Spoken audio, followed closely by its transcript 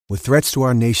With threats to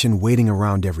our nation waiting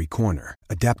around every corner,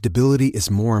 adaptability is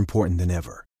more important than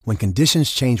ever. When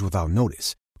conditions change without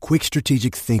notice, quick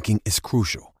strategic thinking is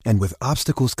crucial. And with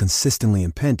obstacles consistently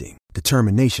impending,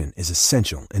 determination is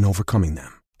essential in overcoming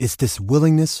them. It's this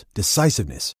willingness,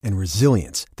 decisiveness, and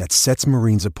resilience that sets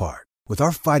Marines apart. With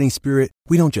our fighting spirit,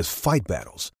 we don't just fight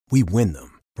battles, we win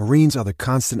them. Marines are the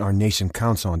constant our nation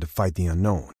counts on to fight the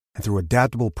unknown. And through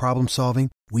adaptable problem solving,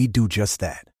 we do just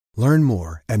that. Learn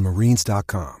more at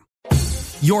marines.com.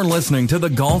 You're listening to the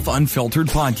Golf Unfiltered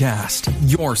podcast,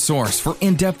 your source for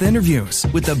in-depth interviews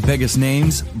with the biggest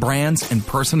names, brands, and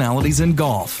personalities in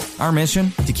golf. Our mission?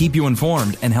 To keep you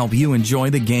informed and help you enjoy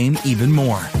the game even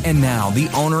more. And now, the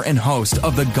owner and host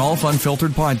of the Golf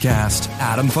Unfiltered podcast,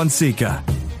 Adam Fonseca.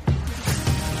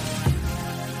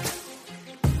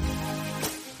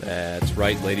 That's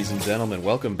right, ladies and gentlemen.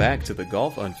 Welcome back to the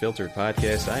Golf Unfiltered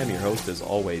podcast. I am your host, as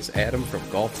always, Adam from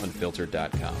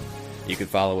golfunfiltered.com. You can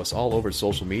follow us all over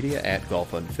social media at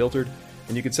Golf Unfiltered,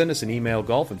 and you can send us an email,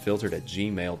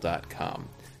 golfunfiltered@gmail.com.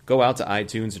 Go out to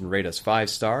iTunes and rate us 5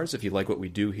 stars. If you like what we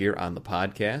do here on the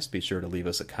podcast, be sure to leave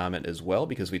us a comment as well,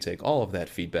 because we take all of that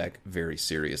feedback very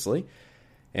seriously.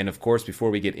 And of course,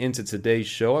 before we get into today's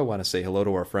show, I want to say hello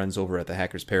to our friends over at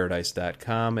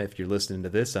thehackersparadise.com. If you're listening to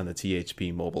this on the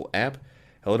THP mobile app,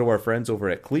 hello to our friends over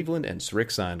at Cleveland and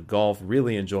Srixon Golf,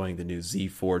 really enjoying the new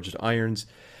Z-Forged irons.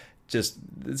 Just,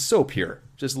 it's so pure.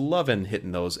 Just loving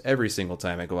hitting those every single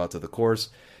time I go out to the course.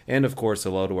 And of course,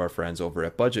 hello to our friends over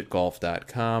at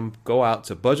budgetgolf.com. Go out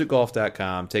to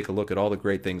budgetgolf.com, take a look at all the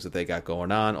great things that they got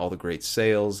going on, all the great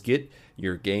sales. Get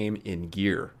your game in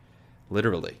gear,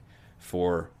 literally,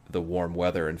 for the warm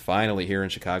weather. And finally, here in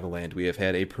Chicagoland, we have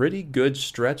had a pretty good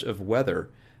stretch of weather.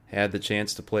 Had the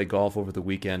chance to play golf over the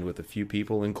weekend with a few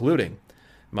people, including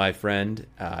my friend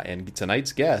and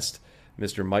tonight's guest,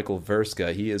 Mr. Michael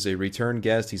Verska. He is a return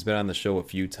guest. He's been on the show a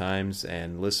few times,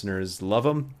 and listeners love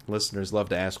him. Listeners love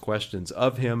to ask questions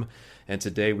of him. And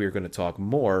today we are going to talk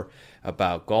more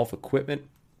about golf equipment,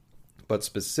 but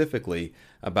specifically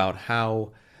about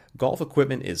how golf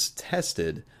equipment is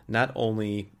tested not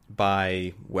only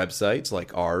by websites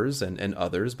like ours and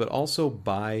others, but also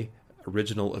by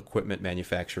original equipment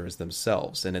manufacturers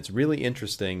themselves. And it's really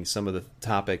interesting, some of the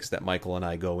topics that Michael and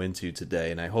I go into today,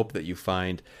 and I hope that you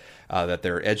find that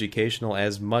they're educational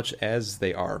as much as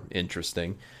they are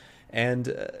interesting.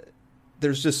 And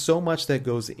there's just so much that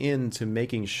goes into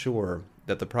making sure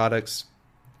that the products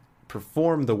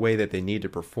perform the way that they need to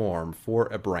perform for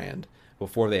a brand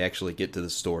before they actually get to the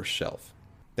store shelf.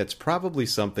 That's probably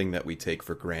something that we take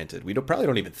for granted. We probably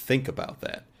don't even think about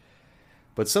that.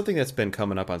 But something that's been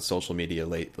coming up on social media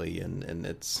lately,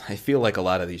 and I feel like a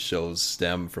lot of these shows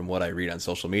stem from what I read on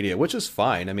social media, which is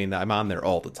fine. I mean, I'm on there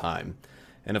all the time.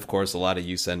 And of course, a lot of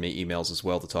you send me emails as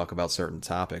well to talk about certain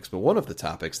topics. But one of the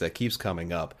topics that keeps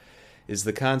coming up is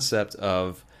the concept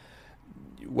of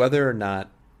whether or not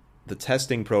the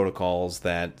testing protocols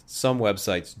that some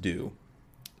websites do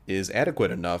is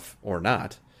adequate enough or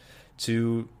not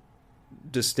to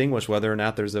distinguish whether or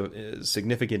not there's a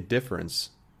significant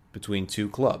difference between two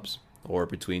clubs, or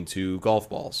between two golf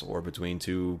balls, or between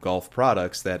two golf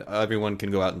products that everyone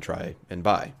can go out and try and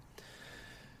buy.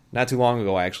 Not too long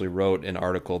ago, I actually wrote an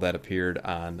article that appeared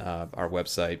on our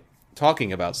website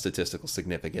talking about statistical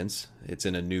significance. It's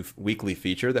in a new weekly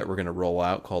feature that we're going to roll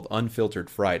out called Unfiltered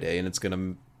Friday, and it's going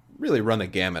to really run the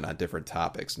gamut on different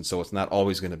topics. And so it's not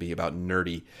always going to be about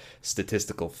nerdy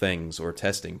statistical things or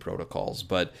testing protocols.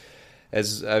 But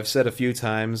as I've said a few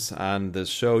times on this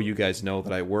show, you guys know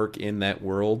that I work in that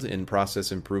world in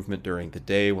process improvement during the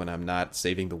day when I'm not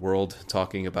saving the world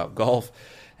talking about golf.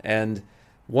 And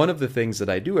one of the things that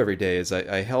I do every day is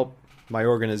I help my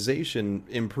organization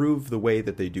improve the way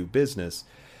that they do business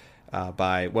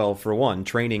by, well, for one,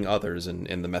 training others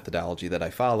in the methodology that I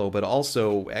follow, but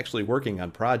also actually working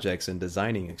on projects and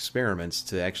designing experiments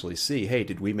to actually see, hey,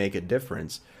 did we make a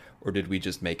difference or did we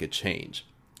just make a change?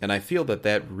 And I feel that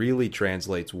that really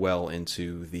translates well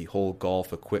into the whole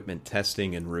golf equipment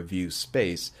testing and review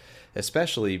space,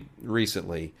 especially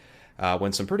recently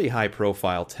when some pretty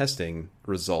high-profile testing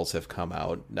results have come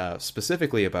out,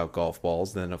 specifically about golf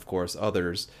balls. Then, of course,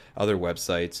 other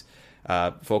websites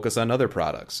focus on other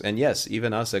products. And yes,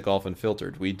 even us at Golf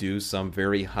Unfiltered, we do some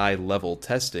very high-level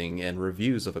testing and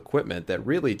reviews of equipment that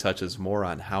really touches more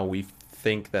on how we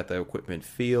think that the equipment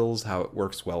feels, how it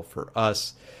works well for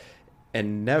us,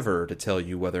 and never to tell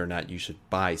you whether or not you should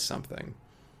buy something.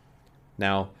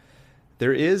 Now,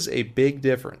 there is a big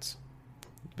difference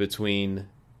between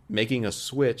making a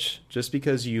switch just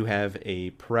because you have a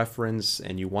preference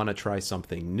and you want to try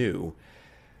something new,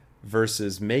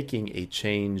 versus making a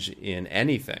change in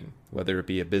anything, whether it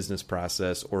be a business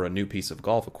process or a new piece of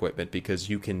golf equipment, because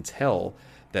you can tell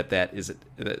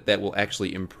that will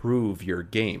actually improve your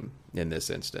game in this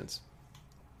instance.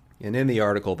 And in the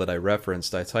article that I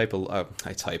referenced, I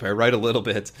write a little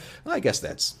bit. I guess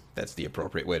that's the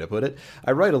appropriate way to put it.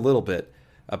 I write a little bit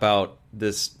about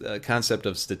this concept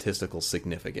of statistical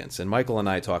significance, and Michael and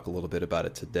I talk a little bit about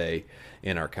it today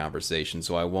in our conversation,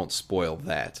 so I won't spoil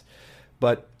that.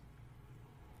 But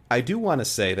I do want to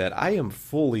say that I am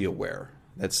fully aware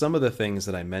that some of the things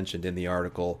that I mentioned in the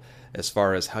article, as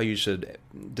far as how you should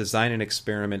design an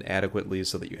experiment adequately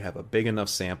so that you have a big enough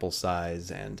sample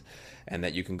size and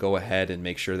that you can go ahead and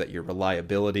make sure that your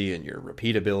reliability and your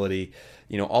repeatability,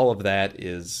 all of that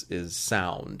is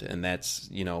sound, and that's,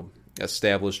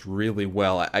 established really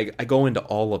well. I go into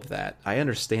all of that. I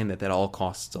understand that all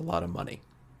costs a lot of money.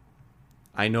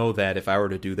 I know that if I were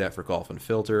to do that for Golf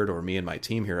Unfiltered, or me and my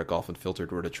team here at Golf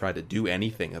Unfiltered were to try to do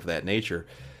anything of that nature,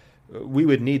 we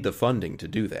would need the funding to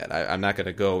do that. I'm not going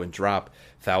to go and drop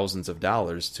thousands of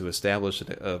dollars to establish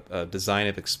a design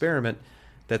of experiment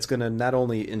that's going to not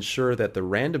only ensure that the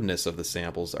randomness of the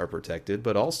samples are protected,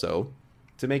 but also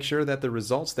to make sure that the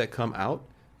results that come out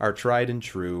are tried and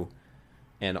true,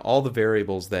 and all the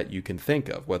variables that you can think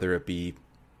of, whether it be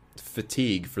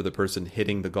fatigue for the person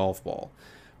hitting the golf ball,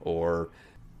 or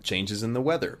changes in the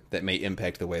weather that may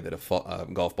impact the way that a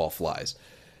golf ball flies.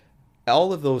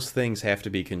 All of those things have to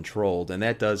be controlled, and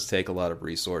that does take a lot of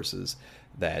resources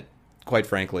that, quite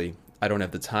frankly, I don't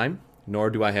have the time, nor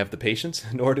do I have the patience,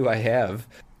 nor do I have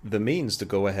the means to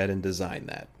go ahead and design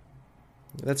that.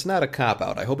 That's not a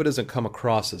cop-out. I hope it doesn't come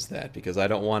across as that, because I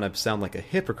don't want to sound like a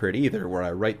hypocrite either, where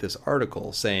I write this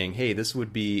article saying, hey, this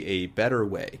would be a better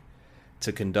way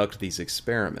to conduct these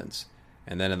experiments,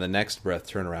 and then in the next breath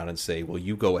turn around and say, well,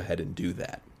 you go ahead and do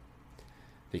that.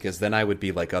 Because then I would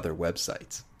be like other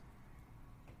websites.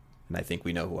 And I think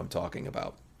we know who I'm talking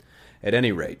about. At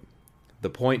any rate, the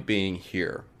point being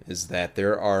here is that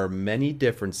there are many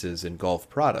differences in golf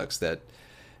products that,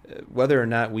 whether or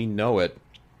not we know it,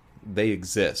 they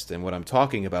exist. And what I'm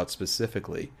talking about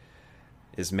specifically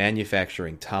is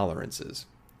manufacturing tolerances.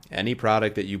 Any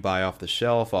product that you buy off the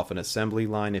shelf, off an assembly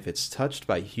line, if it's touched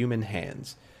by human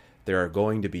hands, there are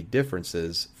going to be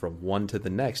differences from one to the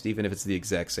next, even if it's the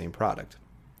exact same product.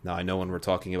 Now, I know when we're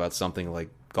talking about something like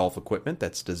golf equipment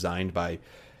that's designed by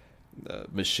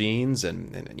machines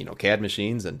and CAD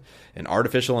machines and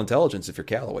artificial intelligence, if you're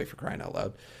Callaway, for crying out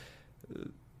loud,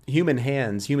 human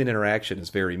interaction is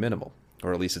very minimal,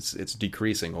 or at least it's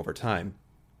decreasing over time.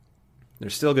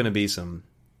 There's still going to be some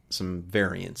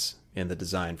variance in the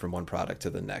design from one product to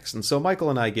the next. And so Michael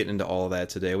and I get into all of that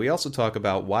today. We also talk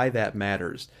about why that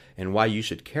matters and why you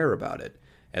should care about it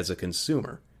as a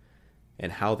consumer,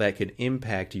 and how that can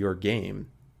impact your game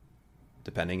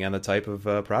depending on the type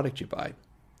of product you buy.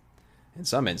 In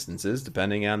some instances,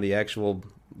 depending on the actual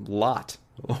lot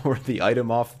or the item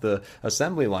off the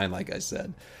assembly line, like I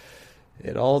said.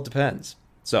 It all depends.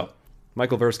 So,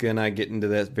 Michael Verska and I get into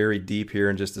that very deep here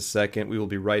in just a second. We will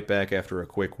be right back after a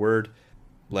quick word.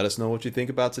 Let us know what you think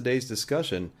about today's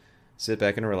discussion. Sit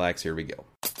back and relax. Here we go.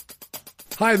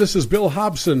 Hi, this is Bill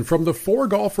Hobson from the Four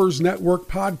Golfers Network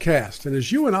podcast. And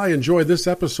as you and I enjoy this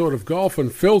episode of Golf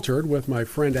Unfiltered with my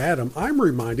friend Adam, I'm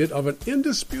reminded of an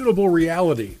indisputable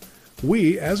reality.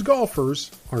 We, as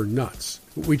golfers, are nuts.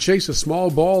 We chase a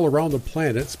small ball around the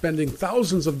planet, spending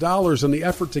thousands of dollars in the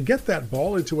effort to get that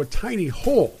ball into a tiny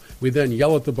hole. We then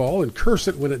yell at the ball and curse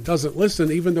it when it doesn't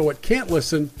listen, even though it can't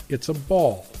listen. It's a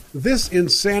ball. This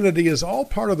insanity is all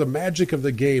part of the magic of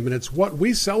the game, and it's what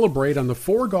we celebrate on the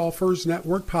Four Golfers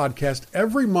Network podcast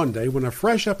every Monday when a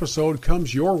fresh episode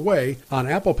comes your way on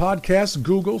Apple Podcasts,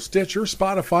 Google, Stitcher,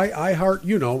 Spotify,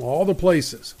 iHeart, all the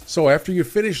places. So after you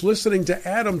finish listening to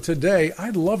Adam today,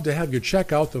 I'd love to have you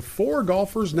check out the Four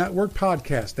Golfers Network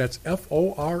podcast, that's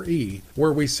F-O-R-E,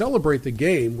 where we celebrate the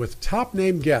game with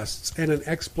top-name guests and an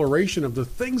exploration of the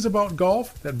things about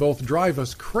golf that both drive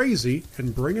us crazy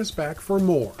and bring us back for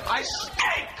more. I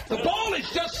stink! The ball is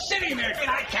just sitting there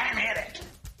and I can't hit it!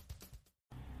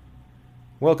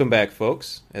 Welcome back,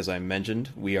 folks. As I mentioned,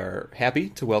 we are happy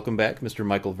to welcome back Mr.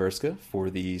 Michael Verska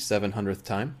for the 700th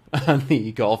time on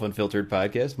the Golf Unfiltered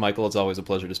podcast. Michael, it's always a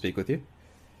pleasure to speak with you.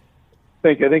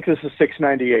 Thank you. I think this is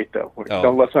 698, though.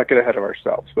 So let's not get ahead of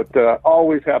ourselves. But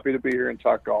always happy to be here and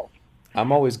talk golf.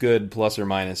 I'm always good plus or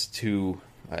minus 2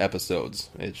 episodes.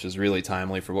 It's just really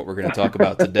timely for what we're going to talk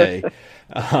about today,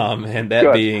 and that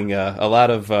good. Being a lot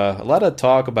of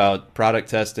talk about product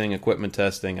testing, equipment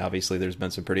testing. Obviously, there's been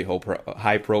some pretty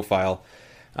high profile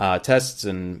tests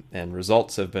and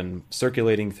results have been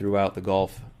circulating throughout the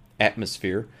golf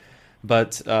atmosphere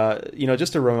But,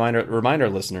 just to remind our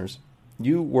listeners,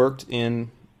 you worked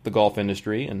in the golf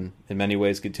industry and in many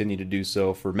ways continue to do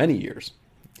so for many years.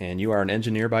 And you are an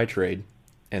engineer by trade.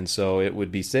 And so it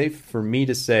would be safe for me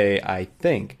to say, I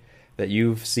think, that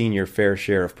you've seen your fair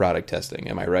share of product testing.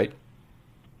 Am I right?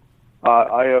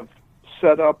 I have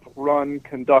set up, run,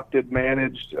 conducted,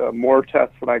 managed more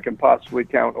tests than I can possibly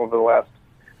count over the last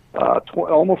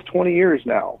almost 20 years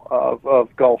now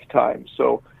of golf time.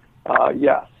 So,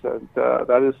 yes,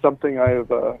 that is something I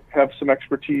have some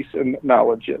expertise and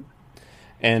knowledge in.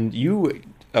 And you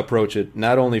approach it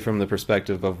not only from the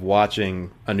perspective of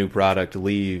watching a new product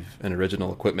leave an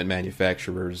original equipment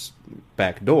manufacturer's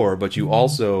back door, but you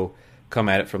also come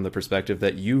at it from the perspective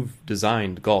that you've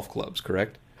designed golf clubs,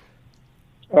 correct?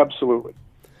 Absolutely.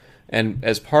 And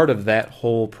as part of that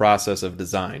whole process of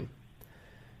design,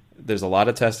 there's a lot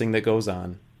of testing that goes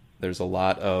on. There's a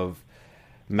lot of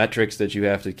metrics that you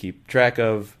have to keep track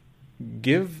of.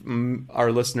 Give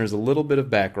our listeners a little bit of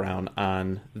background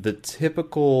on the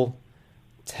typical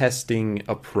testing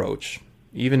approach,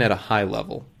 even at a high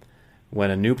level, when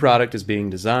a new product is being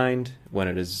designed, when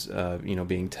it is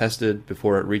being tested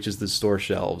before it reaches the store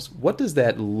shelves. What does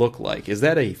that look like? Is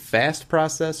that a fast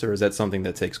process, or is that something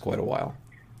that takes quite a while?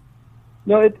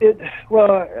 No, it's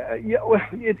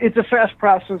a fast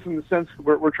process in the sense that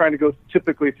we're trying to go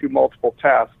typically through multiple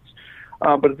tests,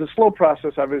 but it's a slow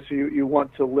process. Obviously, you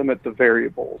want to limit the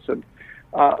variables, and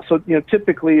so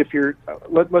typically, if you're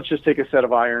let's just take a set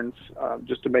of irons,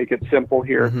 just to make it simple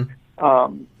here.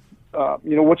 Mm-hmm.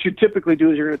 What you typically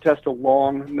do is you're going to test a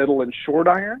long, middle, and short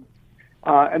iron,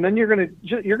 and then you're going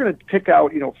to pick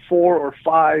out 4 or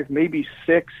 5, maybe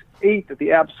 6, 8 at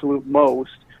the absolute most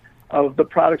of the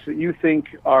products that you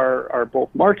think are both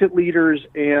market leaders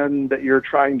and that you're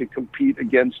trying to compete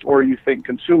against, or you think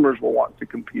consumers will want to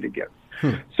compete against.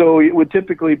 So it would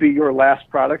typically be your last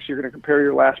products. You're going to compare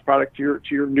your last product to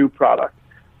your new product.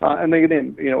 And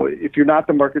then, if you're not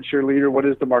the market share leader, what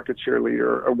is the market share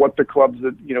leader, or what the clubs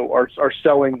that, are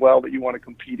selling well that you want to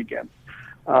compete against?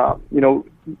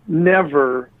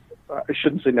 Never, I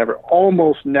shouldn't say never,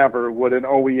 almost never would an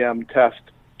OEM test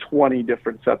 20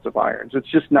 different sets of irons. It's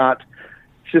just not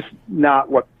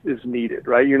what is needed,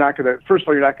 right? First of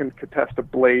all, you're not going to test a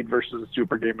blade versus a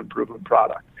super game improvement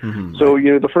product. Mm-hmm. So,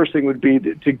 the first thing would be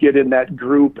to get in that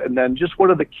group, and then just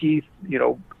what are the key,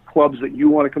 clubs that you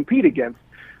want to compete against.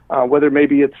 Whether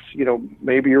maybe it's,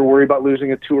 maybe you're worried about losing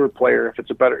a tour player if it's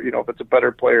a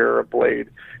better player or a blade,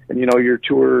 and your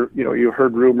tour, you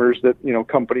heard rumors that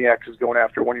company X is going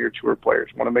after one of your tour players.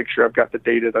 Want to make sure I've got the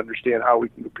data to understand how we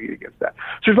can compete against that.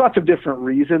 So there's lots of different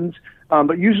reasons,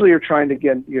 but usually you're trying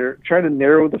to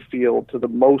narrow the field to the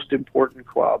most important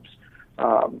clubs,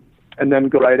 and then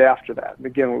go right after that. And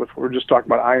again, we're just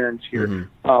talking about irons here,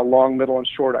 mm-hmm. Long, middle, and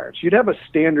short irons. You'd have a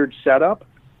standard setup.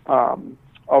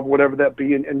 Of whatever that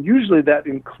be, and usually that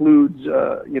includes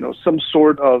some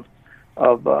sort of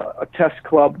a test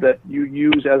club that you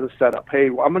use as a setup. Hey,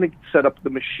 I'm going to set up the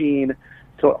machine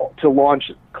to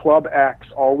launch club X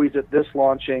always at this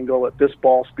launch angle, at this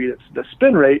ball speed, at the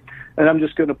spin rate, and I'm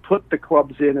just going to put the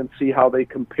clubs in and see how they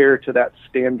compare to that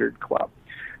standard club.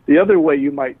 The other way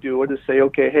you might do it is say,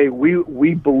 okay, hey,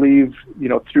 we believe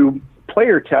through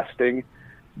player testing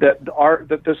that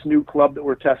this new club that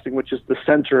we're testing, which is the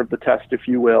center of the test, if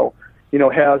you will,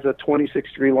 has a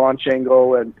 26-degree launch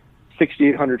angle and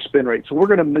 6,800 spin rate. So we're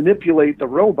going to manipulate the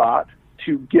robot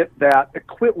to get that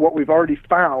what we've already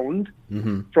found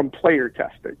mm-hmm. from player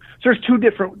testing. So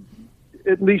there's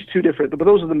at least two different, but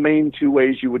those are the main two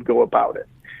ways you would go about it.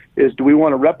 Is do we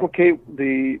want to replicate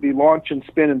the launch and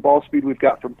spin and ball speed we've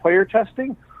got from player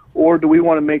testing, or do we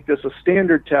want to make this a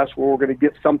standard test where we're going to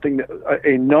get something,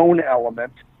 a known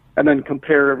element, and then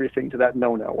compare everything to that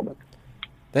known element?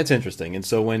 That's interesting. And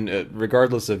so when,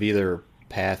 regardless of either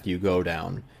path you go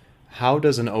down, how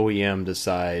does an OEM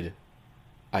decide,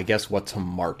 I guess, what to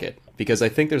market? Because I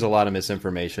think there's a lot of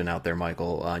misinformation out there,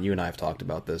 Michael. You and I have talked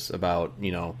about this, about,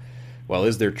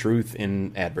 is there truth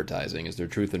in advertising? Is there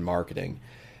truth in marketing?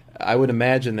 I would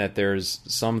imagine that there's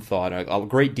some thought, a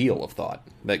great deal of thought,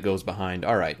 that goes behind,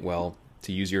 all right, well,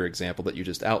 to use your example that you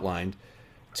just outlined,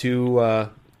 2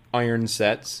 iron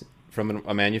sets from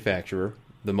a manufacturer,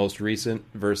 the most recent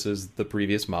versus the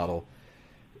previous model.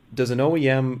 Does an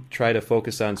OEM try to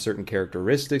focus on certain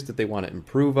characteristics that they want to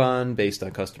improve on based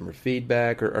on customer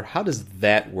feedback? Or how does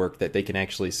that work, that they can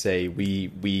actually say,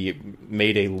 we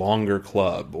made a longer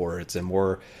club, or it's a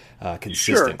more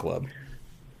consistent club?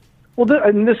 Well,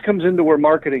 and this comes into where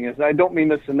marketing is. And I don't mean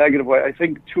this in a negative way. I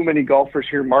think too many golfers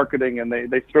hear marketing and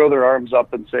they throw their arms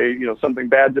up and say, something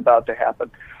bad's about to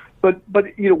happen. But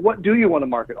what do you want to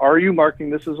market? Are you marketing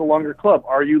this as a longer club?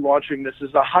 Are you launching this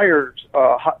as a higher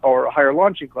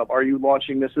launching club? Are you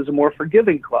launching this as a more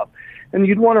forgiving club? And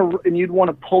you'd want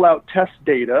to pull out test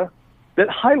data that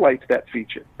highlights that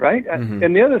feature, right? Mm-hmm.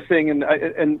 And the other thing,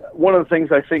 and one of the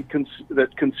things I think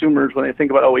that consumers, when they think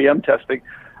about OEM testing,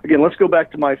 again, let's go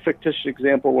back to my fictitious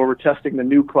example where we're testing the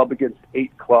new club against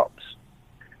 8 clubs.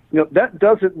 That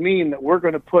doesn't mean that we're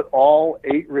going to put all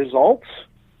 8 results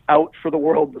out for the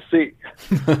world to see.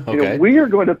 Okay. We are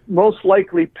going to most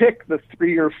likely pick the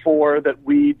 3 or 4 that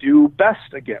we do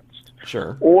best against.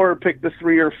 Sure. Or pick the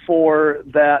 3 or 4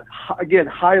 that, again,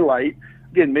 highlight.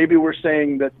 Again, maybe we're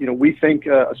saying that, we think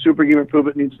a Super Game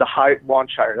Improvement needs to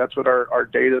launch higher. That's what our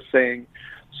data is saying.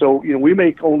 So, we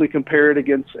may only compare it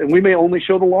against, and we may only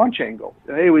show the launch angle.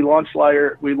 Hey, we launch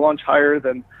higher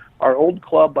than our old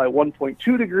club by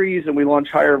 1.2 degrees, and we launch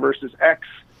higher versus X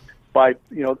by,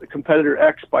 competitor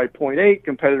X by 0.8,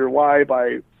 competitor Y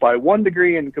by 1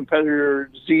 degree, and competitor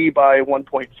Z by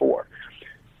 1.4.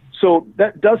 So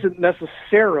that doesn't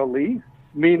necessarily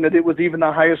mean that it was even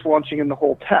the highest launching in the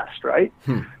whole test, right?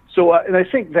 So, and I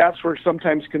think that's where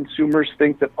sometimes consumers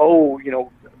think that,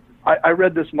 I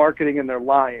read this marketing and they're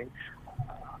lying.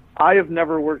 I have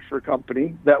never worked for a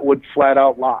company that would flat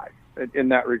out lie in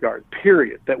that regard,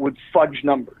 period, that would fudge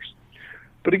numbers.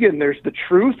 But again, there's the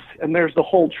truth and there's the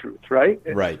whole truth, right?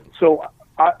 Right. So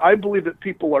I believe that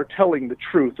people are telling the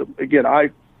truth. Again,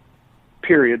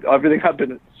 everything I've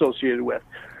been associated with.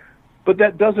 But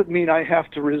that doesn't mean I have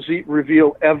to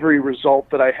reveal every result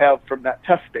that I have from that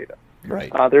test data.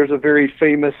 Right. There's a very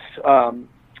famous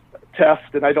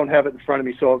test, and I don't have it in front of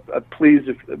me, so please,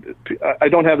 if I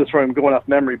don't have this from I'm going off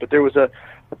memory, but there was a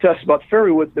test about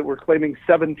fairway woods that were claiming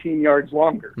 17 yards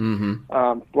longer. Mm-hmm.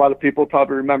 A lot of people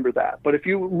probably remember that. But if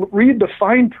you read the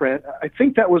fine print, I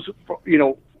think that was,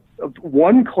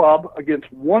 one club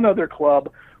against one other club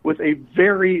with a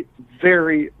very,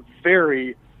 very,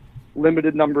 very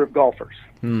limited number of golfers.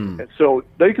 And so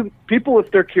people,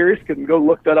 if they're curious, can go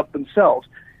look that up themselves.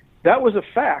 That was a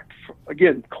fact.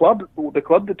 Again,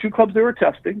 the 2 clubs they were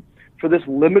testing, for this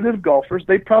limited of golfers,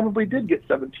 they probably did get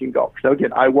 17 golfers. Now,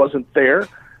 again, I wasn't there.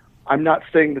 I'm not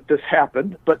saying that this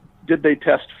happened, but did they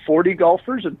test 40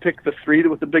 golfers and pick the 3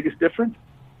 with the biggest difference?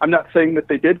 I'm not saying that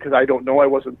they did because I don't know. I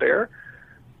wasn't there.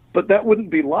 But that wouldn't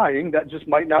be lying. That just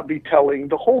might not be telling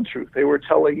the whole truth. They were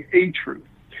telling a truth.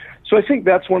 So I think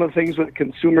that's one of the things that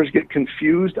consumers get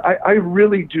confused. I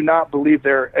really do not believe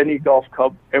there are any golf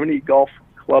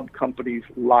club companies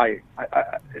lying.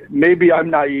 Maybe I'm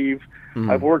naive.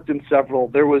 I've worked in several.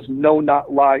 There was no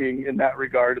not lying in that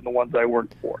regard in the ones I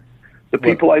worked for. The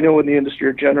people I know in the industry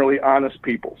are generally honest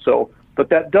people. But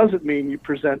that doesn't mean you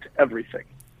present everything.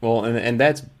 Well, and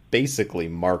that's basically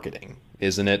marketing,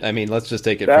 isn't it? I mean, let's just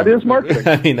take it. That is marketing.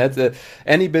 I mean, that's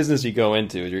any business you go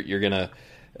into, you're going to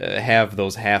have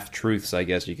those half truths, I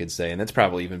guess you could say, and that's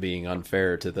probably even being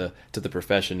unfair to the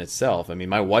profession itself. I mean,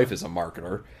 my wife is a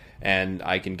marketer, and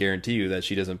I can guarantee you that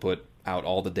she doesn't put out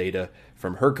all the data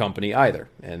from her company either,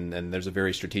 and there's a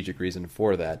very strategic reason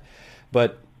for that.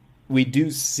 But we do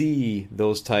see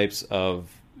those types of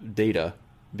data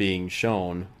being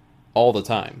shown all the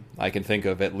time. I can think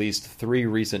of at least 3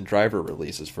 recent driver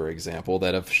releases, for example,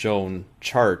 that have shown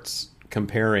charts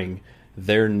comparing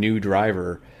their new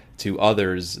driver to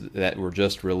others that were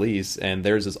just released, and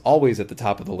theirs is always at the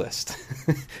top of the list.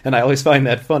 And I always find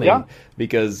that funny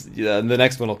because the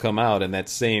next one will come out and that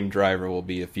same driver will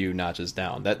be a few notches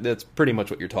down. That's pretty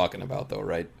much what you're talking about, though,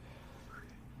 right?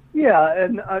 Yeah,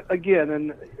 and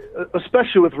again,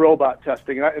 especially with robot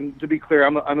testing, and to be clear,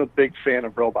 I'm a big fan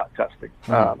of robot testing.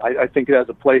 I think it has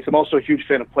a place. I'm also a huge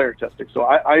fan of player testing, so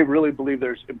I really believe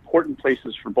there's important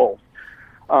places for both.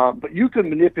 But you can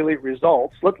manipulate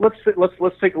results. Let's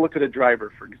take a look at a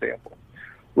driver, for example.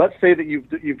 Let's say that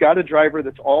you've got a driver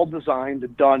that's all designed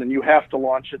and done, and you have to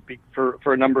launch it for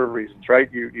a number of reasons,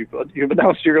 right? You've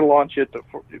announced you're going to launch it,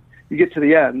 before you get to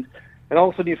the end, and all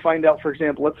of a sudden you find out, for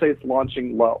example, let's say it's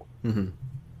launching low. Mm-hmm.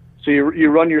 So you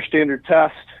run your standard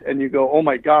test, and you go, oh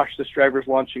my gosh, this driver's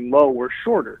launching low. We're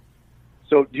shorter.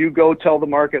 So do you go tell the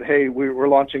market, hey, we're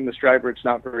launching this driver, it's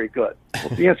not very good? Well,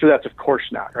 the answer to that's of course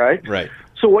not, right? Right.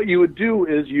 So what you would do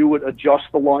is you would adjust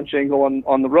the launch angle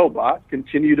on the robot,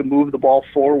 continue to move the ball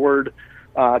forward,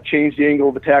 change the angle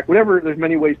of attack, whatever. There's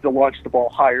many ways to launch the ball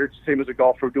higher. It's the same as a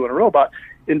golfer doing a robot.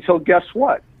 Until guess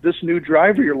what? This new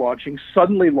driver you're launching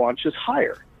suddenly launches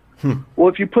higher. Well,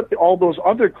 if you put all those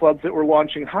other clubs that were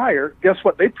launching higher, guess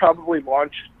what? They probably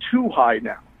launch too high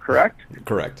now, correct?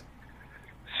 Correct.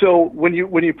 So when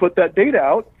you put that data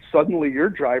out, suddenly your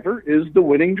driver is the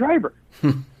winning driver.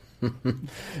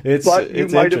 But you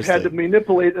might have had to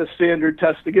manipulate a standard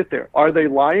test to get there. Are they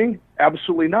lying?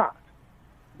 Absolutely not.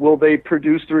 Will they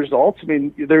produce the results? I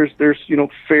mean, there's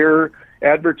fair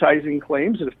advertising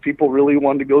claims that if people really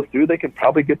wanted to go through, they can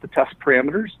probably get the test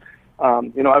parameters.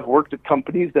 I've worked at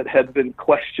companies that had been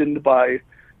questioned by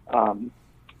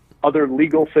other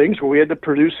legal things where we had to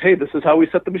produce, hey, this is how we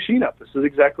set the machine up. This is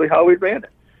exactly how we ran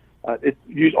it.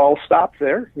 You all stopped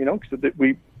there, because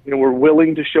we're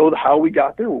willing to show how we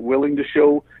got there. We're willing to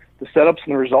show the setups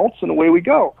and the results, and away we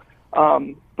go.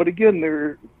 But again,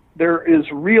 there is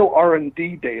real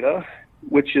R&D data,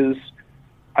 which is,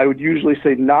 I would usually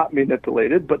say, not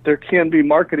manipulated, but there can be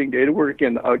marketing data where,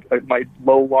 again, my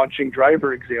low launching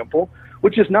driver example,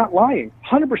 which is not lying,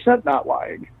 100% not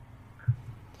lying.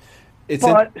 It's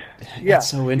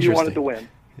so interesting. You wanted to win.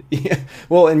 Yeah,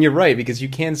 well, and you're right, because you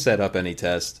can set up any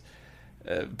test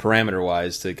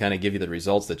parameter-wise to kind of give you the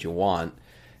results that you want.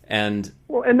 And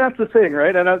that's the thing,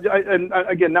 right? And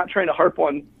again, not trying to harp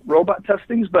on robot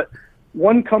testings, but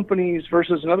one company's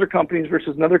versus another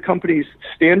company's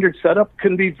standard setup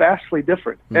can be vastly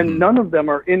different, and none of them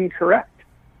are incorrect.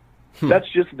 That's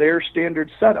just their standard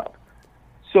setup.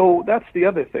 So that's the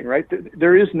other thing, right?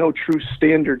 There is no true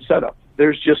standard setup.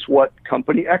 There's just what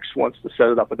company X wants to set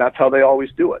it up, and that's how they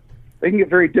always do it. They can get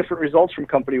very different results from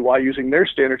company Y using their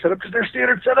standard setup because their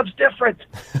standard setup's different.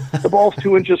 The ball's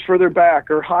 2 inches further back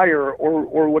or higher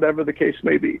or whatever the case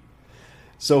may be.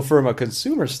 So from a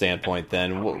consumer standpoint,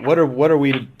 then, what are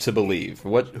we to believe?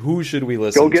 Who should we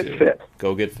listen to? Go get fit.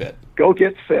 Go get fit. Go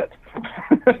get fit.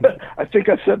 I think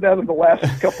I said that in the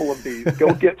last couple of these.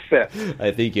 Go get fit.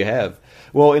 I think you have.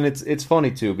 Well, and it's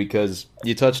funny, too, because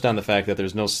you touched on the fact that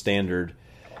there's no standard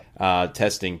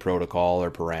testing protocol or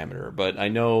parameter. But I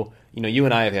know, you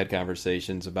and I have had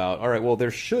conversations about, all right, well, there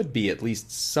should be at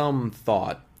least some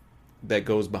thought that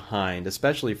goes behind,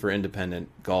 especially for independent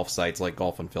golf sites like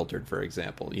Golf Unfiltered, for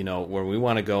example, where we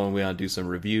want to go and we want to do some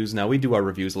reviews. Now, we do our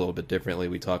reviews a little bit differently.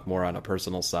 We talk more on a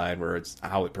personal side where it's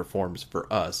how it performs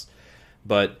for us.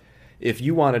 But if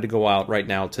you wanted to go out right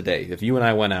now today, if you and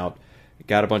I went out,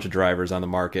 got a bunch of drivers on the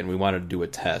market, and we wanted to do a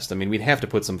test, I mean, we'd have to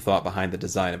put some thought behind the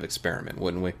design of experiment,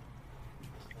 wouldn't we?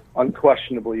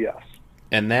 Unquestionably, yes.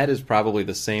 And that is probably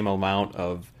the same amount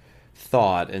of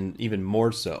thought, and even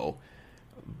more so,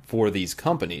 for these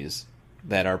companies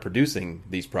that are producing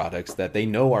these products that they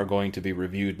know are going to be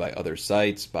reviewed by other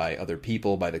sites, by other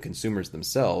people, by the consumers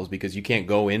themselves, because you can't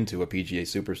go into a PGA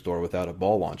Superstore without a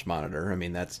ball launch monitor. I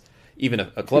mean, that's even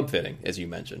a club fitting, as you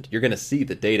mentioned. You're going to see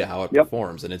the data, how it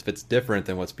performs, and if it's different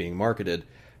than what's being marketed,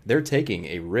 they're taking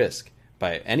a risk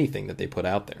by anything that they put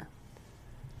out there.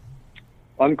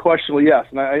 Unquestionably, yes.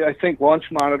 And I think launch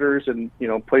monitors and,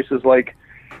 places like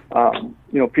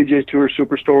PGA Tour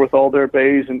Superstore with all their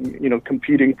bays and,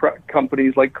 competing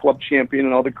companies like Club Champion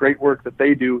and all the great work that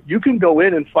they do, you can go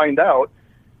in and find out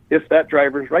if that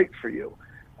driver's right for you.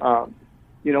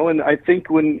 And I think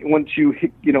once you,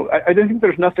 I don't think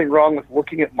there's nothing wrong with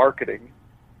looking at marketing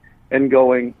and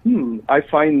going, I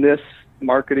find this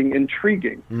marketing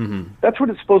intriguing. Mm-hmm. That's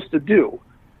what it's supposed to do.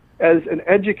 As an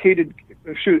educated,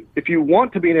 if you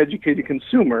want to be an educated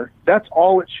consumer, that's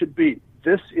all it should be.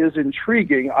 This is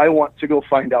intriguing. I want to go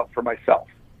find out for myself.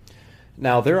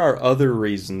 Now, there are other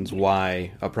reasons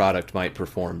why a product might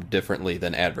perform differently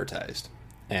than advertised.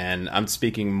 And I'm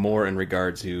speaking more in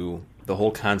regard to the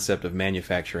whole concept of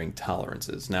manufacturing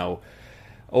tolerances. Now,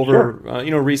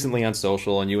 recently on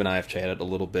social, and you and I have chatted a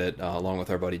little bit, along with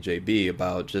our buddy JB,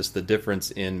 about just the difference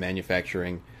in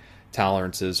manufacturing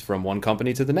tolerances from one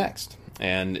company to the next.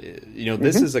 And,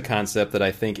 this is a concept that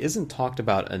I think isn't talked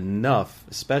about enough,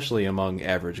 especially among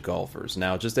average golfers.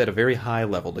 Now, just at a very high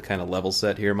level, to kind of level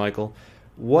set here, Michael,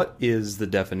 what is the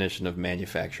definition of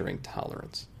manufacturing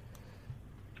tolerance?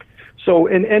 So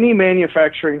in any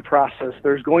manufacturing process,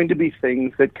 there's going to be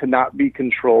things that cannot be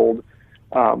controlled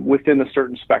within a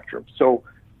certain spectrum. So,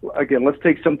 again, let's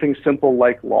take something simple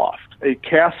like loft. A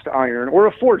cast iron or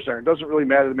a forged iron, doesn't really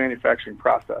matter the manufacturing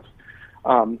process,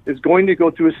 is going to go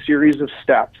through a series of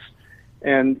steps.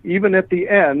 And even at the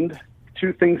end,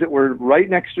 two things that were right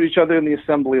next to each other in the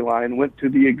assembly line went through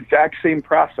the exact same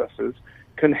processes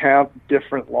can have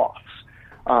different lofts.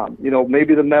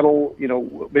 Maybe the metal,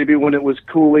 maybe when it was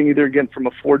cooling, either again from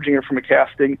a forging or from a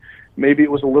casting, maybe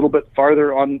it was a little bit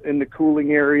farther on in the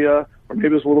cooling area, or maybe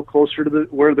it was a little closer to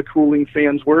where the cooling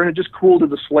fans were, and it just cooled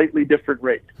at a slightly different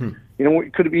rate.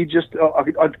 It could be just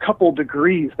a couple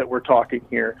degrees that we're talking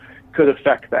here could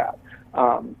affect that.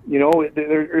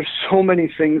 There's so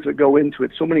many things that go into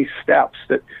it, so many steps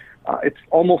that it's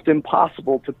almost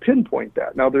impossible to pinpoint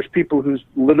that. Now, there's people whose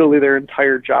literally their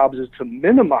entire jobs is to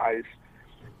minimize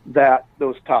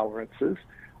those tolerances.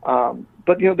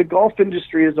 But, the golf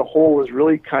industry as a whole has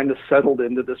really kind of settled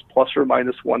into this plus or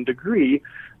minus 1 degree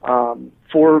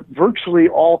for virtually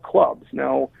all clubs.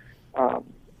 Now,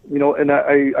 and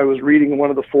I was reading one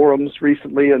of the forums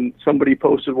recently, and somebody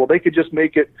posted, well, they could just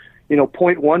make it,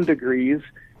 0.1 degrees,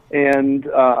 and,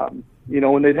 and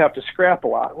they'd have to scrap a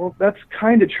lot. Well, that's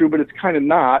kind of true, but it's kind of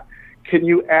not. Can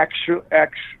you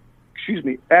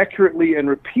accurately and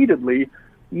repeatedly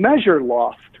measure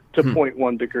loft to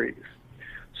 0.1 degrees?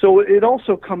 So it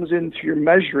also comes into your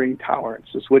measuring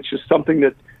tolerances, which is something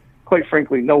that, quite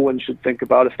frankly, no one should think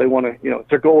about if they want to, if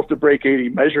their goal is to break 80,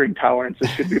 measuring tolerances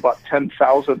should be about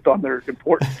 10,000th on their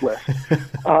importance list.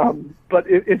 But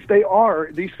if they are,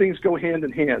 these things go hand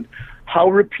in hand. How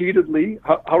repeatedly,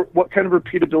 what kind of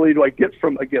repeatability do I get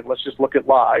from, again, let's just look at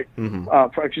loft.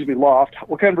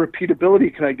 What kind of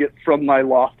repeatability can I get from my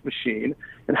loft machine,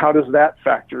 and how does that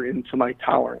factor into my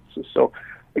tolerances? So,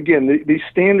 again, the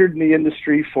standard in the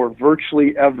industry for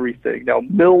virtually everything. Now,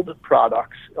 milled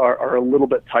products are a little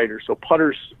bit tighter. So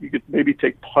putters, you could maybe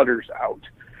take putters out.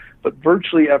 But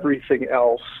virtually everything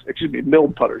else,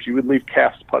 milled putters, you would leave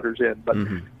cast putters in.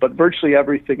 But virtually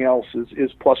everything else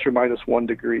is plus or minus 1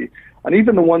 degree. And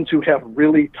even the ones who have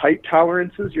really tight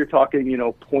tolerances, you're talking,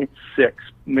 0.6,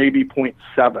 maybe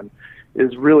 0.7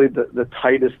 is really the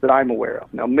tightest that I'm aware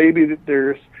of. Now, maybe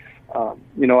there's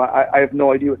I have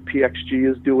no idea what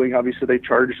PXG is doing. Obviously, they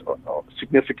charge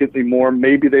significantly more.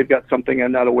 Maybe they've got something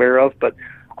I'm not aware of, but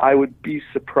I would be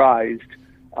surprised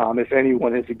if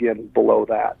anyone is, again, below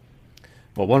that.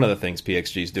 Well, one of the things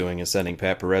PXG is doing is sending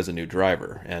Pat Perez a new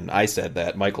driver, and I said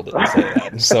that. Michael didn't say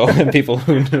that. So people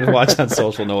who watch on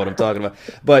social know what I'm talking about.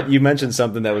 But you mentioned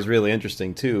something that was really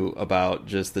interesting, too, about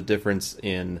just the difference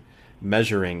in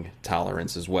measuring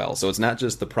tolerance as well. So it's not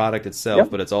just the product itself,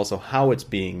 but it's also how it's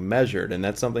being measured, and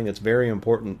that's something that's very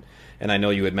important. And I know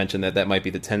you had mentioned that might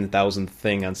be the 10,000th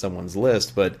thing on someone's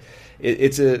list, but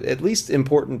it's at least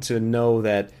important to know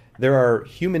that there are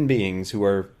human beings who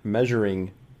are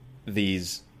measuring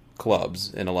these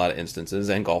clubs in a lot of instances,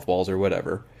 and golf balls or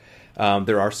whatever.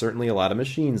 There are certainly a lot of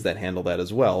machines that handle that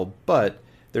as well, but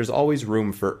there's always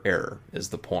room for error is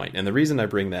the point. And the reason I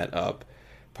bring that up,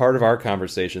 part of our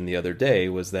conversation the other day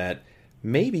was that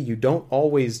maybe you don't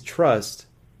always trust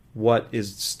what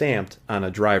is stamped on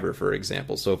a driver, for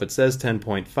example. So if it says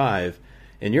 10.5,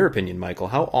 in your opinion, Michael,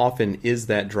 how often is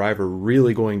that driver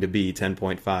really going to be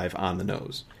 10.5 on the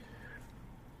nose?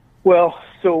 Well,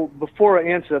 so before I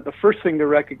answer that, the first thing to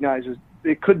recognize is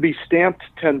it could be stamped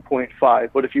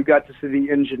 10.5, but if you got to see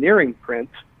the engineering print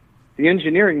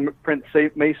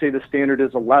may say the standard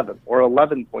is 11 or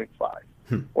 11.5.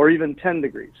 Or even 10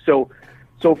 degrees. So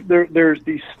there's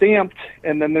the stamped,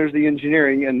 and then there's the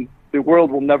engineering, and the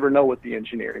world will never know what the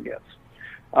engineering is.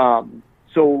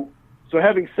 So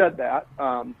having said that,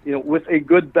 with a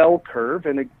good bell curve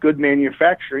and a good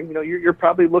manufacturing, you're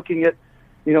probably looking at,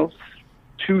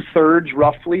 2/3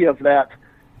 roughly of that.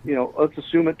 Let's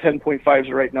assume that 10.5 is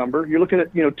the right number. You're looking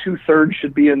at, 2/3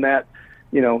 should be in that,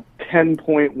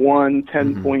 10.1,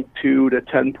 10.2 to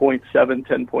 10.7,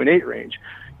 10.8 range.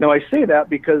 Now, I say that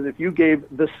because if you gave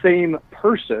the same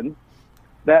person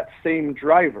that same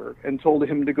driver and told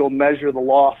him to go measure the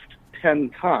loft 10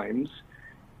 times,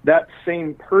 that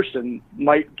same person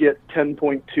might get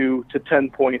 10.2 to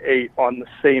 10.8 on the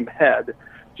same head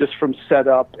just from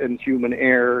setup and human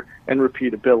error and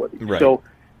repeatability. Right. So,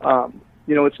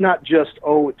 it's not just,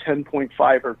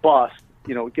 10.5 or bust,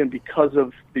 again, because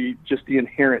of the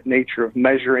inherent nature of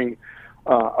measuring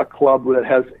a club that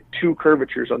has two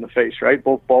curvatures on the face, right?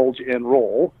 Both bulge and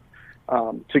roll.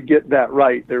 To get that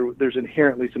right, there's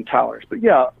inherently some tolerance. But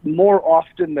yeah, more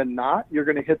often than not, you're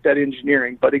going to hit that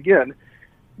engineering. But again,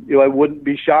 I wouldn't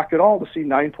be shocked at all to see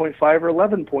 9.5 or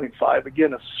 11.5.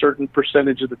 Again, a certain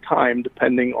percentage of the time,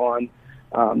 depending on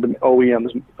the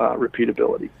OEM's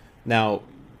repeatability. Now,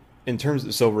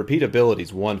 so repeatability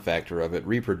is one factor of it,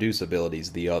 reproducibility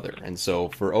is the other. And so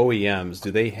for OEMs, do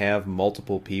they have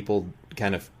multiple people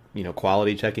kind of,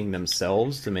 quality checking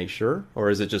themselves to make sure? Or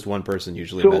is it just one person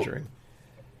usually measuring?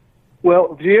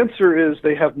 Well, the answer is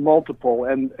they have multiple,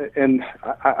 and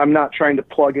I'm not trying to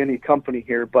plug any company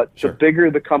here, but sure. The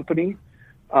bigger the company,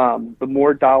 the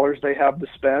more dollars they have to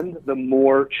spend, the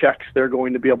more checks they're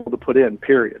going to be able to put in,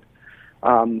 period.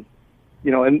 And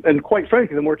quite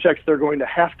frankly, the more checks they're going to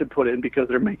have to put in because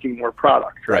they're making more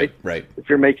product, right? Right. If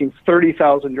you're making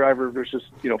 30,000 drivers versus,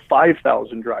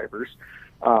 5,000 drivers,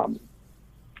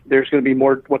 there's going to be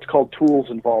more what's called tools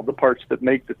involved, the parts that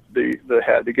make the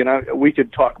head. Again, we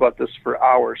could talk about this for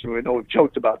hours, and we know we've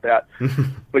joked about that.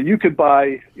 But you could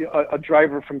buy a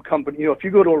driver from company. If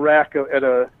you go to a rack at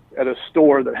a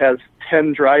store that has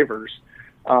 10 drivers,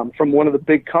 from one of the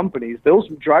big companies, those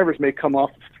drivers may come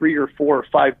off of 3 or 4 or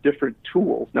 5 different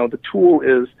tools. Now, the tool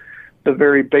is the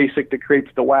very basic that creates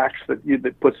the wax that you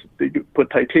put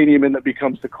titanium in that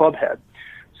becomes the club head.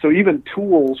 So even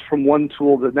tools from one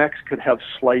tool to the next could have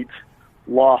slight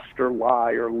loft or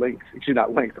lie or length, excuse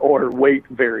not length, or weight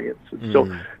variances.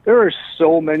 So there are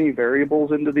so many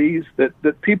variables into these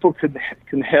that people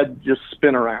can head just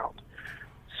spin around.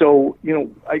 So,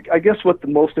 I guess what the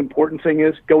most important thing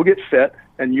is, go get fit,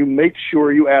 and you make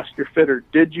sure you ask your fitter,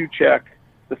 did you check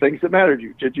the things that mattered to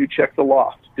you? Did you check the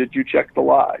loft? Did you check the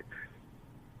lie?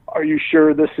 Are you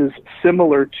sure this is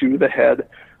similar to the head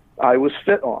I was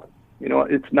fit on?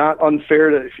 It's not unfair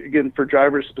to, again, for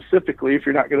drivers specifically, if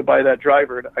you're not going to buy that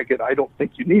driver, and again, I don't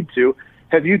think you need to,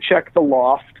 have you checked the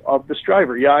loft of this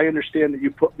driver? Yeah, I understand that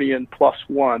you put me in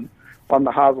 +1 on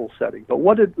the hosel setting, but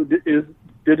what did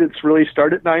it really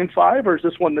start at 9.5, or is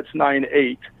this one that's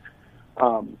 9.8?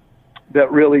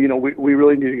 That really, we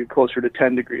really need to get closer to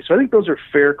 10 degrees. So I think those are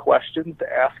fair questions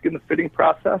to ask in the fitting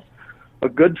process. A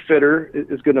good fitter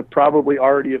is going to probably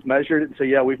already have measured it and say,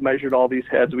 yeah, we've measured all these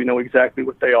heads. We know exactly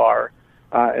what they are,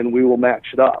 and we will match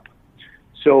it up.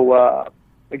 So,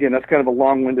 again, that's kind of a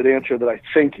long-winded answer that I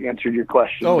think answered your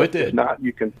question. Oh, it did. If not,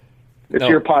 you can. It's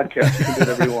your podcast. You can do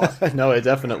whatever you want. No, it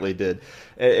definitely did.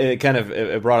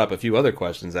 It brought up a few other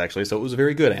questions, actually, so it was a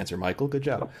very good answer, Michael. Good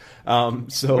job.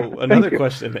 So another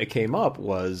question that came up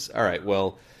was, all right,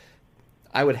 well,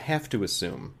 I would have to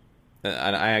assume,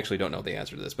 and I actually don't know the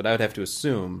answer to this, but I would have to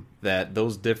assume that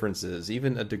those differences,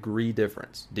 even a degree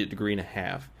difference, degree and a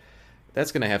half,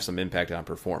 that's going to have some impact on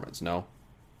performance, no?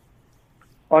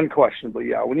 Unquestionably,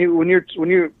 yeah. When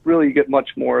you really get much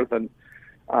more than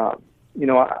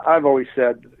I've always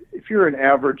said, if you're an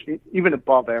average, even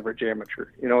above average amateur,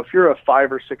 if you're a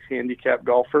 5 or 6 handicap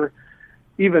golfer,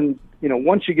 even,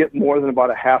 once you get more than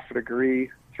about a half a degree,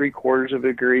 3/4 of a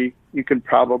degree, you can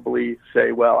probably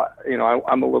say, well,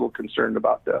 I'm a little concerned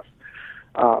about this.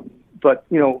 But,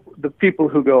 the people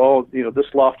who go,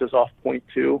 this loft is off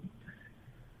 0.2,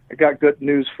 I got good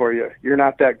news for you. You're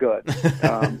not that good.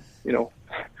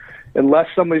 Unless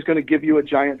somebody's going to give you a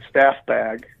giant staff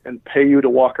bag and pay you to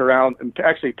walk around and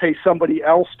actually pay somebody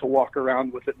else to walk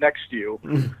around with it next to you,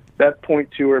 that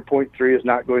 0.2 or 0.3 is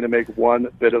not going to make one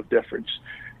bit of difference.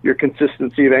 Your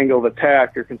consistency of angle of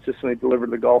attack, your consistently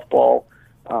delivered the golf ball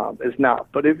is not.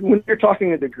 But when you're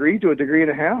talking a degree to a degree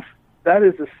and a half, that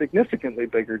is a significantly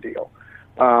bigger deal.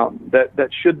 That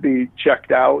should be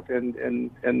checked out,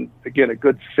 and again, a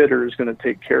good fitter is going to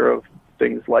take care of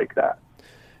things like that.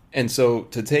 And so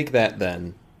to take that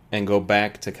then and go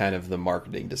back to kind of the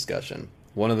marketing discussion,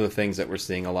 one of the things that we're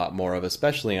seeing a lot more of,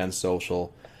 especially on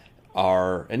social,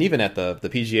 and even at the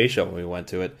PGA show when we went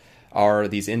to it, are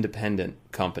these independent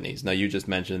companies. Now, you just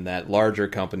mentioned that larger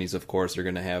companies, of course, are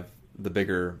going to have the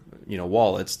bigger,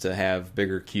 wallets to have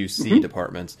bigger QC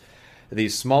departments.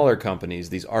 These smaller companies,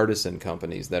 these artisan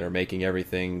companies that are making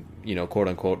everything, quote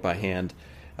unquote, by hand,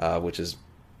 which is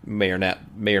may or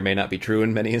may not be true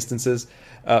in many instances.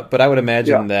 But I would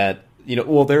imagine that,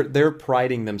 they're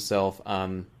priding themselves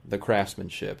on the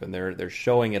craftsmanship, and they're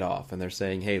showing it off, and they're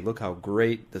saying, hey, look how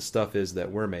great the stuff is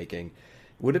that we're making.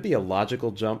 Would it be a logical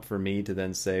jump for me to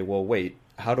then say, well, wait,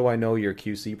 how do I know your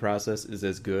QC process is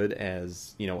as good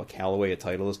as, a Callaway, a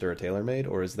Titleist, or a TaylorMade?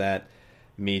 Or is that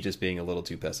me just being a little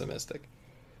too pessimistic?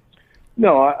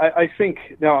 No, I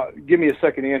think, now give me a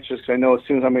second to answer, because I know as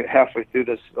soon as I'm halfway through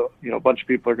this, a bunch of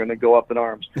people are going to go up in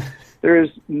arms. There is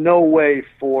no way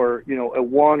for, a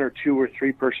 1 or 2 or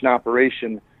 3 person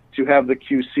operation to have the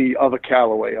QC of a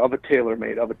Callaway, of a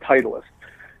TaylorMade, of a Titleist.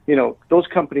 Those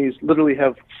companies literally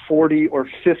have 40 or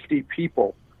 50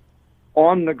 people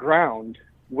on the ground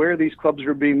where these clubs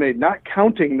are being made, not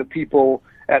counting the people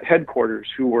at headquarters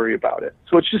who worry about it.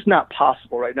 So it's just not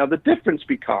possible right now. The difference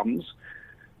becomes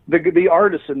the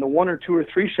artisan, the 1 or 2 or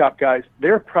 3 shop guys,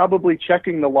 they're probably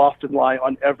checking the loft and lie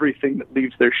on everything that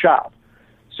leaves their shop.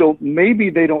 So maybe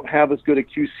they don't have as good a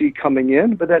QC coming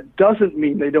in, but that doesn't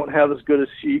mean they don't have as good a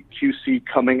QC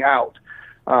coming out.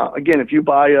 Again, if you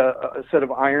buy a set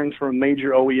of irons from a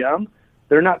major OEM,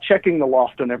 they're not checking the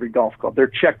loft on every golf club.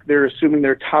 They're assuming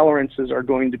their tolerances are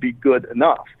going to be good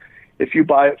enough. If you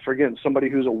buy it for, again, somebody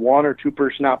who's a 1 or 2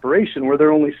 person operation where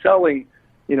they're only selling,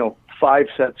 5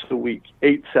 sets a week,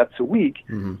 8 sets a week,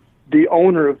 the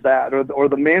owner of that or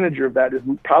the manager of that is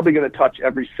probably going to touch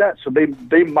every set. So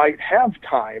they might have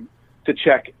time to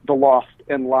check the loft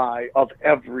and lie of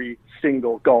every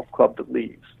single golf club that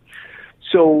leaves.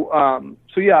 So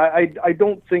I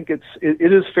don't think it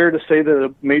is fair to say that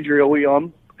a major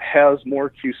OEM has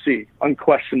more QC.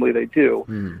 Unquestionably, they do.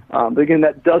 But again,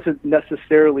 that doesn't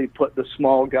necessarily put the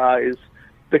small guys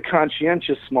the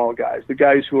conscientious small guys, the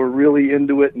guys who are really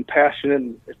into it and passionate,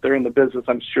 and if they're in the business,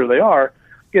 I'm sure they are.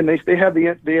 Again, they have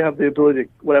the ability to,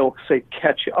 what I will say,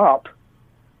 catch up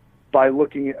by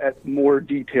looking at more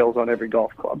details on every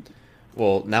golf club.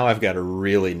 Well, now I've got a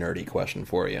really nerdy question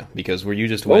for you, because where you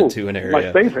just went to an area,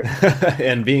 my favorite.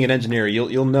 and being an engineer,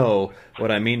 you'll know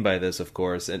what I mean by this, of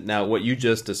course. And now, what you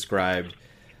just described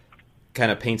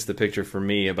kind of paints the picture for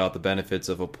me about the benefits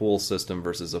of a pull system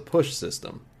versus a push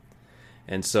system.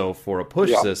 And so, for a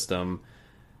push system,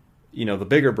 the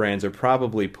bigger brands are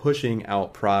probably pushing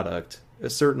out product,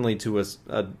 certainly to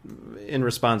in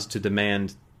response to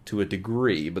demand to a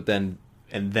degree, but then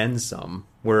some.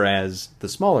 Whereas the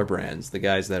smaller brands, the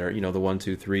guys that are, the 1,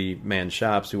 2, 3 man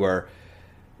shops who are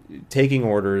taking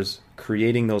orders,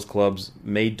 creating those clubs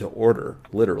made to order,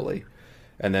 literally,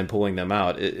 and then pulling them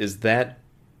out, is that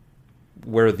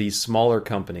where these smaller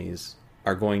companies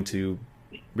are going to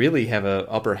really have an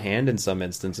upper hand in some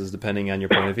instances, depending on your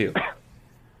point of view?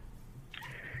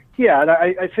 Yeah, and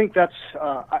I think that's.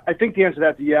 I think the answer to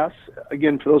that is yes.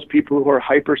 Again, for those people who are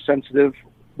hypersensitive,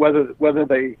 whether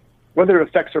it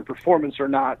affects their performance or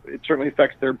not, it certainly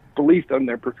affects their belief in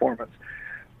their performance.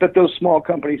 That those small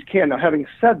companies can. Now, having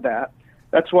said that,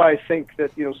 that's why I think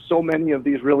that so many of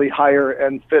these really higher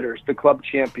end fitters, the Club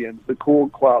Champions, the Cool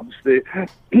Clubs, the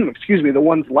the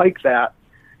ones like that,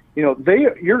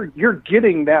 you're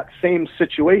getting that same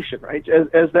situation, right?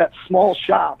 As that small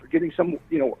shop, getting some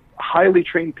highly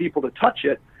trained people to touch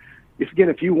it.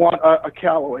 If you want a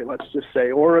Callaway, let's just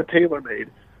say, or a TaylorMade,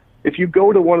 if you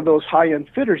go to one of those high-end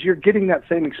fitters, you're getting that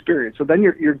same experience. So then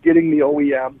you're getting the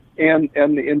OEM and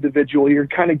the individual. You're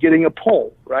kind of getting a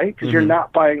pull, right? Because you're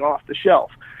not buying off the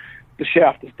shelf. The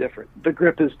shaft is different. The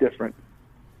grip is different.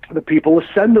 The people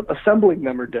assembling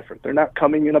them are different. They're not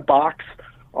coming in a box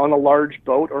on a large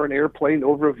boat or an airplane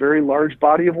over a very large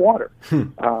body of water.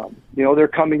 They're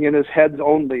coming in as heads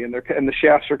only, and the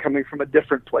shafts are coming from a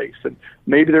different place. And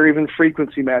maybe they're even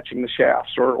frequency matching the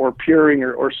shafts or puring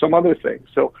or some other thing.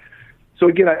 So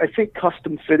again, I think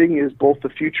custom fitting is both the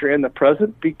future and the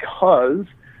present because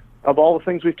of all the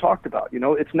things we've talked about.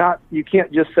 It's not, you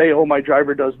can't just say, oh, my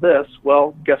driver does this.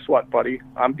 Well, guess what, buddy?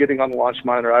 I'm getting on the launch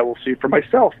monitor. I will see for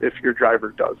myself if your driver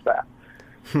does that.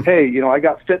 Hey, I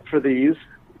got fit for these.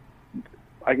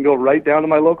 I can go right down to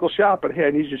my local shop and, hey,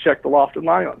 I need you to check the loft and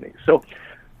lie on these. So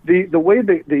the way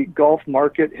the golf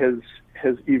market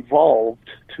has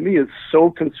evolved, to me, is so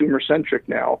consumer-centric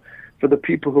now for the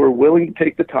people who are willing to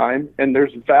take the time, and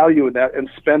there's value in that, and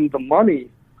spend the money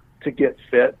to get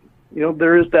fit.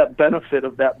 There is that benefit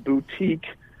of that boutique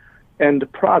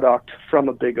end product from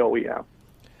a big OEM.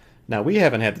 Now, we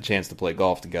haven't had the chance to play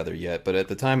golf together yet, but at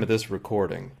the time of this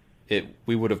recording,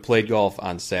 we would have played golf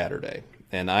on Saturday.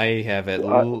 And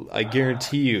I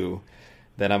guarantee you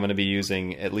that I'm going to be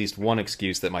using at least one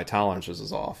excuse that my tolerances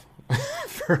is off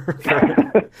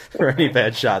for any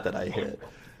bad shot that I hit.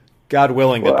 God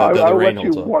willing that the rain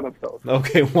holds up. One of those.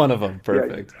 Okay, one of them.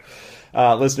 Perfect.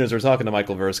 Yeah. Listeners, we're talking to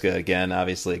Michael Verska again.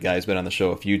 Obviously, a guy who's been on the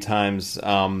show a few times.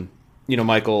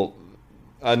 Michael,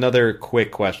 another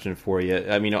quick question for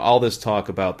you. All this talk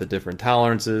about the different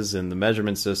tolerances and the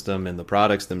measurement system and the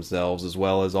products themselves, as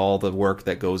well as all the work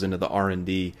that goes into the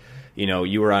R&D.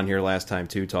 You were on here last time,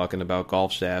 too, talking about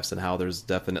golf shafts and how there's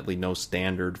definitely no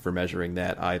standard for measuring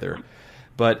that either.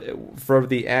 But for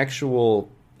the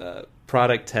actual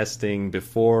product testing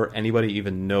before anybody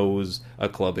even knows a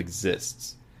club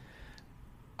exists,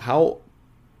 how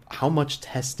much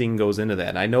testing goes into that?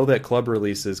 And I know that club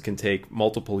releases can take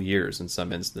multiple years in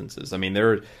some instances.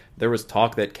 There was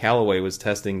talk that Callaway was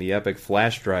testing the Epic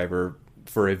Flash driver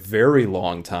for a very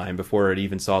long time before it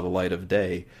even saw the light of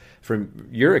day. From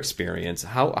your experience,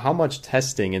 how much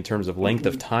testing in terms of length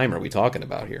of time are we talking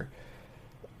about here?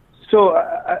 So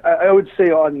I would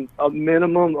say on a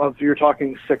minimum of, you're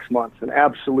talking 6 months, an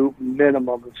absolute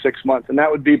minimum of 6 months, and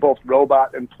that would be both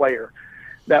robot and player.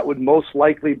 That would most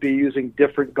likely be using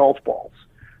different golf balls.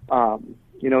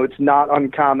 It's not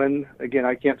uncommon. Again,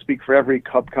 I can't speak for every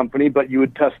club company, but you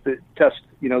would test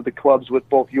the clubs with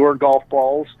both your golf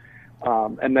balls,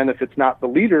 and then if it's not the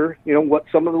leader,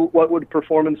 what would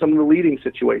perform in some of the leading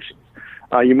situations.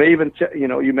 You may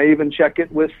even check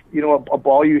it with a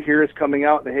ball you hear is coming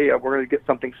out, and hey, we're going to get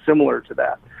something similar to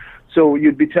that. So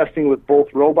you'd be testing with both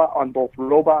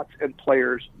robots and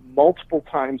players multiple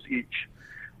times each.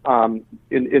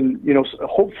 In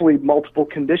hopefully multiple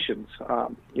conditions,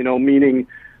 meaning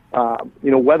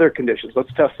weather conditions.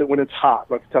 Let's test it when it's hot.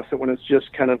 Let's test it when it's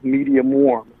just kind of medium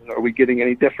warm. Are we getting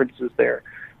any differences there?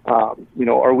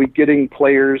 Are we getting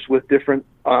players with different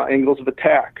angles of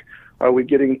attack? Are we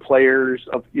getting players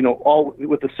of, all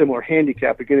with a similar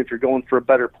handicap? Again, if you're going for a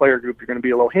better player group, you're going to be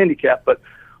a low handicap, but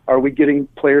are we getting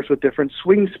players with different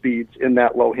swing speeds in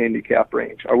that low handicap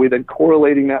range? Are we then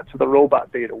correlating that to the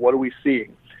robot data? What are we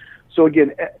seeing? So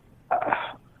again,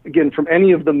 from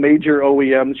any of the major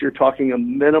OEMs, you're talking a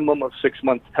minimum of 6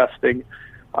 months testing.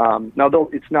 Now,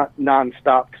 it's not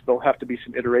nonstop because there'll have to be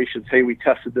some iterations. Hey, we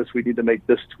tested this, we need to make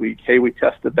this tweak. Hey, we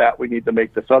tested that, we need to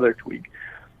make this other tweak.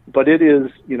 But it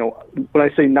is, when I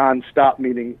say nonstop,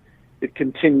 meaning it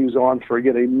continues on for,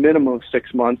 again, a minimum of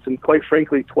 6 months, and quite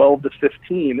frankly, 12 to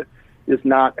 15 is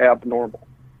not abnormal.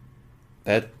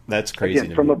 That's crazy.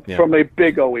 Again, from a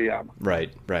big OEM.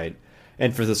 Right.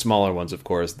 And for the smaller ones, of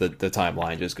course, the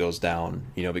timeline just goes down,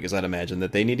 because I'd imagine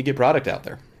that they need to get product out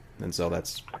there. And so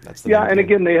that's the and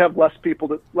again, they have less people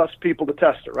to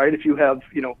test it, right? If you have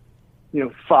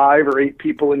 5 or 8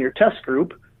 people in your test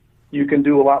group, you can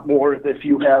do a lot more than if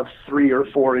you have 3 or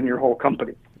 4 in your whole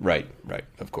company. Right.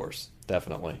 Of course,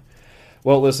 definitely.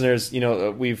 Well, listeners,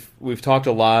 we've talked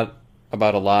a lot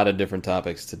about a lot of different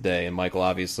topics today, and Michael,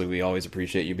 obviously, we always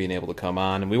appreciate you being able to come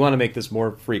on, and we want to make this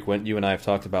more frequent. You and I have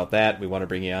talked about that. We want to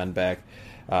bring you on back,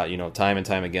 time and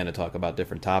time again to talk about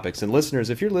different topics. And listeners,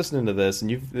 if you're listening to this and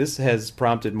this has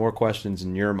prompted more questions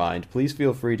in your mind, please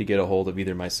feel free to get a hold of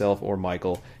either myself or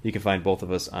Michael. You can find both of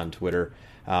us on Twitter.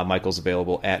 Michael's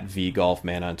available at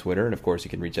VGolfMan on Twitter, and of course, you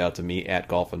can reach out to me at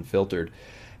Golf Unfiltered.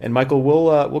 And Michael,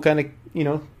 we'll kind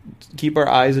of keep our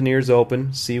eyes and ears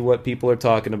open, see what people are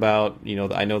talking about.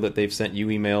 I know that they've sent you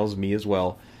emails, me as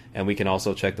well, and we can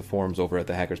also check the forums over at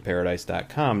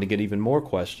thehackersparadise.com to get even more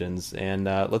questions. And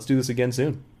let's do this again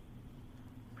soon.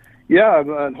 Yeah,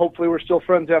 and hopefully we're still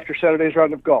friends after Saturday's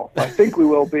round of golf. I think we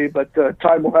will be, but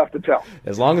time will have to tell.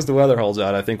 As long as the weather holds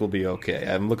out, I think we'll be okay.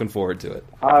 I'm looking forward to it.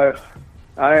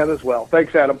 I am as well.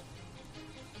 Thanks, Adam.